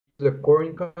the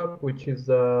corn cob, which is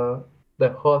the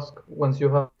husk once you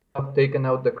have taken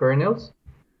out the kernels.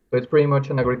 So it's pretty much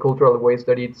an agricultural waste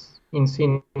that it's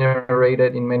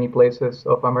incinerated in many places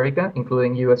of America,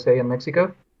 including USA and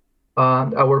Mexico.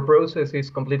 And our process is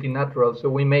completely natural. So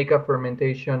we make a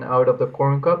fermentation out of the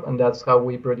corn cob, and that's how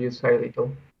we produce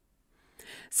xylitol.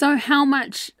 So, how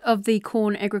much of the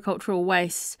corn agricultural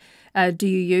waste do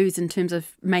you use in terms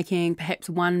of making perhaps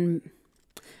one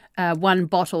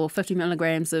bottle, 50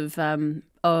 milligrams of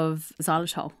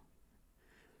xylitol?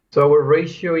 So our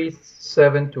ratio is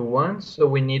 7 to 1. So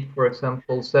we need, for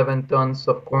example, 7 tons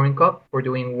of corn cob for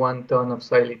doing 1 ton of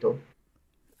xylitol.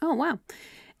 Oh, wow.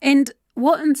 And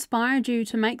what inspired you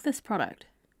to make this product?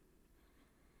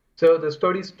 So the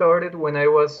story started when I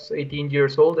was 18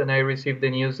 years old and I received the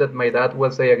news that my dad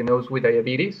was diagnosed with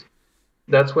diabetes.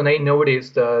 That's when I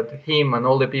noticed that him and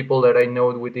all the people that I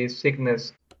know with this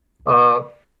sickness, uh,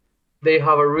 they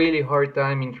have a really hard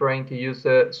time in trying to use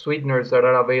the sweeteners that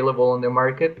are available on the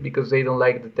market because they don't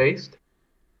like the taste.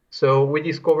 So we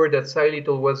discovered that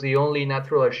xylitol was the only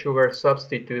natural sugar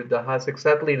substitute that has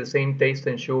exactly the same taste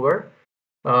and sugar.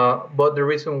 But the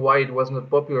reason why it was not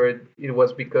popular, it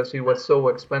was because it was so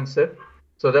expensive.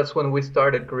 So that's when we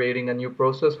started creating a new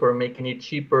process for making it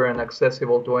cheaper and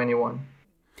accessible to anyone.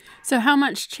 So, how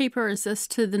much cheaper is this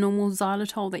to the normal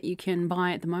xylitol that you can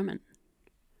buy at the moment?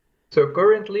 So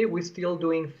currently, we're still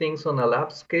doing things on a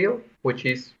lab scale, which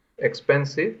is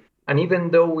expensive. And even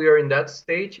though we are in that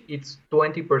stage, it's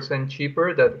 20%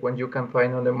 cheaper than what you can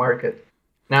find on the market.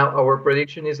 Now, our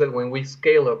prediction is that when we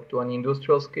scale up to an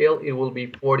industrial scale, it will be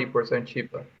 40%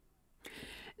 cheaper.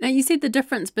 Now, you said the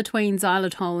difference between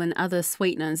xylitol and other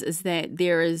sweeteners is that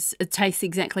it tastes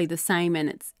exactly the same and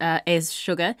it's as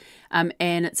sugar, and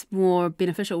it's more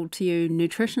beneficial to you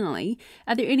nutritionally.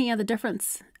 Are there any other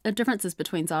differences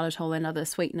between xylitol and other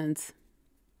sweeteners?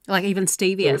 Like even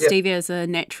stevia. So yeah, Stevia is a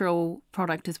natural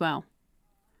product as well.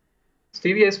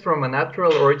 stevia is from a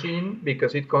natural origin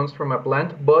because it comes from a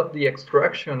plant, but the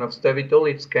extraction of stevitol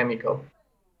is chemical.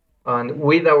 And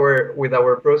with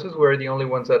our process, we're the only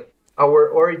ones that our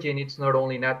origin it's not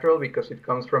only natural because it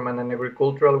comes from an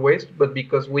agricultural waste, but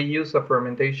because we use a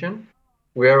fermentation,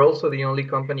 we are also the only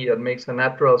company that makes a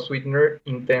natural sweetener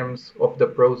in terms of the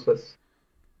process.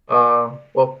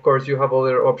 Well, of course, you have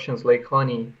other options like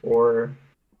honey or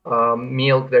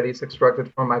milk that is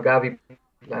extracted from agave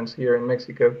plants here in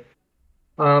Mexico.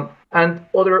 And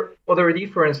other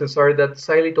differences are that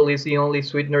xylitol is the only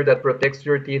sweetener that protects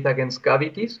your teeth against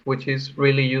cavities, which is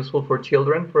really useful for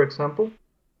children, for example.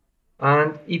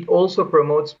 And it also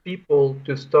promotes people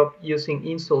to stop using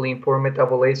insulin for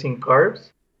metabolizing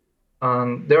carbs.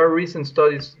 There are recent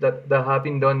studies that have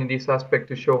been done in this aspect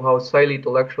to show how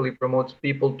xylitol actually promotes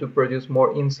people to produce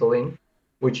more insulin,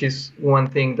 which is one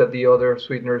thing that the other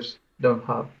sweeteners don't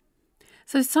have.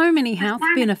 So many health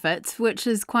benefits, which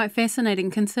is quite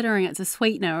fascinating considering it's a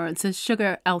sweetener or it's a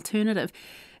sugar alternative.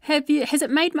 Has it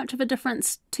made much of a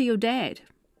difference to your dad?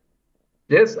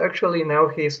 Yes, actually, now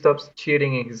he stops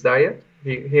cheating in his diet.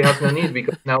 He has no need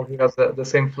because now he has the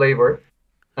same flavor,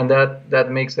 and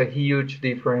that makes a huge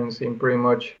difference in pretty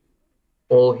much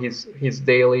all his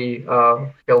daily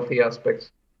healthy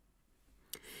aspects.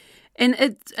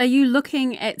 And are you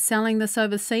looking at selling this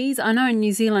overseas? I know in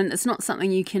New Zealand it's not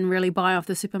something you can really buy off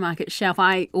the supermarket shelf.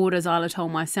 I order xylitol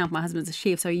myself. My husband's a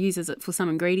chef, so he uses it for some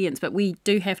ingredients, but we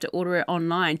do have to order it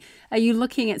online. Are you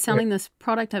looking at Yeah. selling this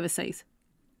product overseas?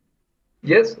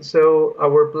 Yes, so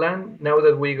our plan now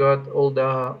that we got all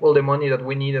the money that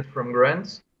we needed from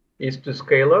grants is to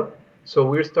scale up. So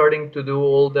we're starting to do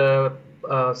all the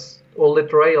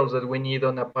trials that we need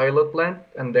on a pilot plant,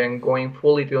 and then going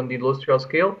fully to on the industrial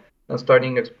scale and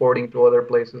starting exporting to other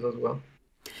places as well.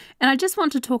 And I just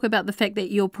want to talk about the fact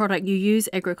that your product, you use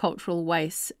agricultural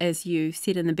waste, as you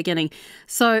said in the beginning.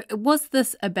 So was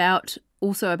this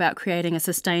also about creating a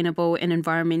sustainable and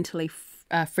environmentally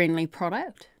friendly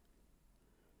product?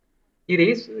 It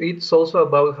is. It's also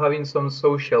about having some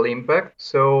social impact.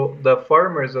 So the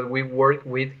farmers that we work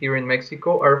with here in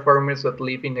Mexico are farmers that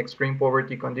live in extreme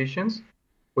poverty conditions,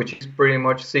 which is pretty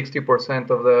much 60%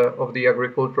 of the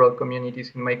agricultural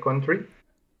communities in my country.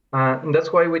 And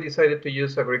that's why we decided to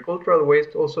use agricultural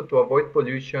waste also to avoid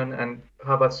pollution and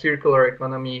have a circular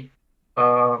economy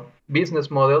uh, business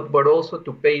model, but also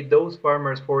to pay those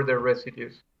farmers for their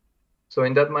residues. So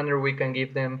in that manner, we can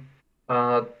give them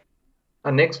uh,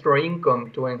 an extra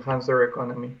income to enhance their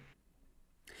economy.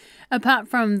 Apart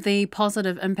from the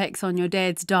positive impacts on your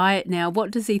dad's diet now, what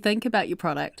does he think about your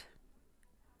product?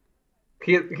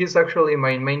 He's actually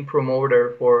my main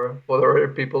promoter for other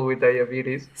people with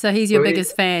diabetes. So he's your So he,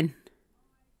 biggest fan.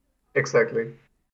 exactly.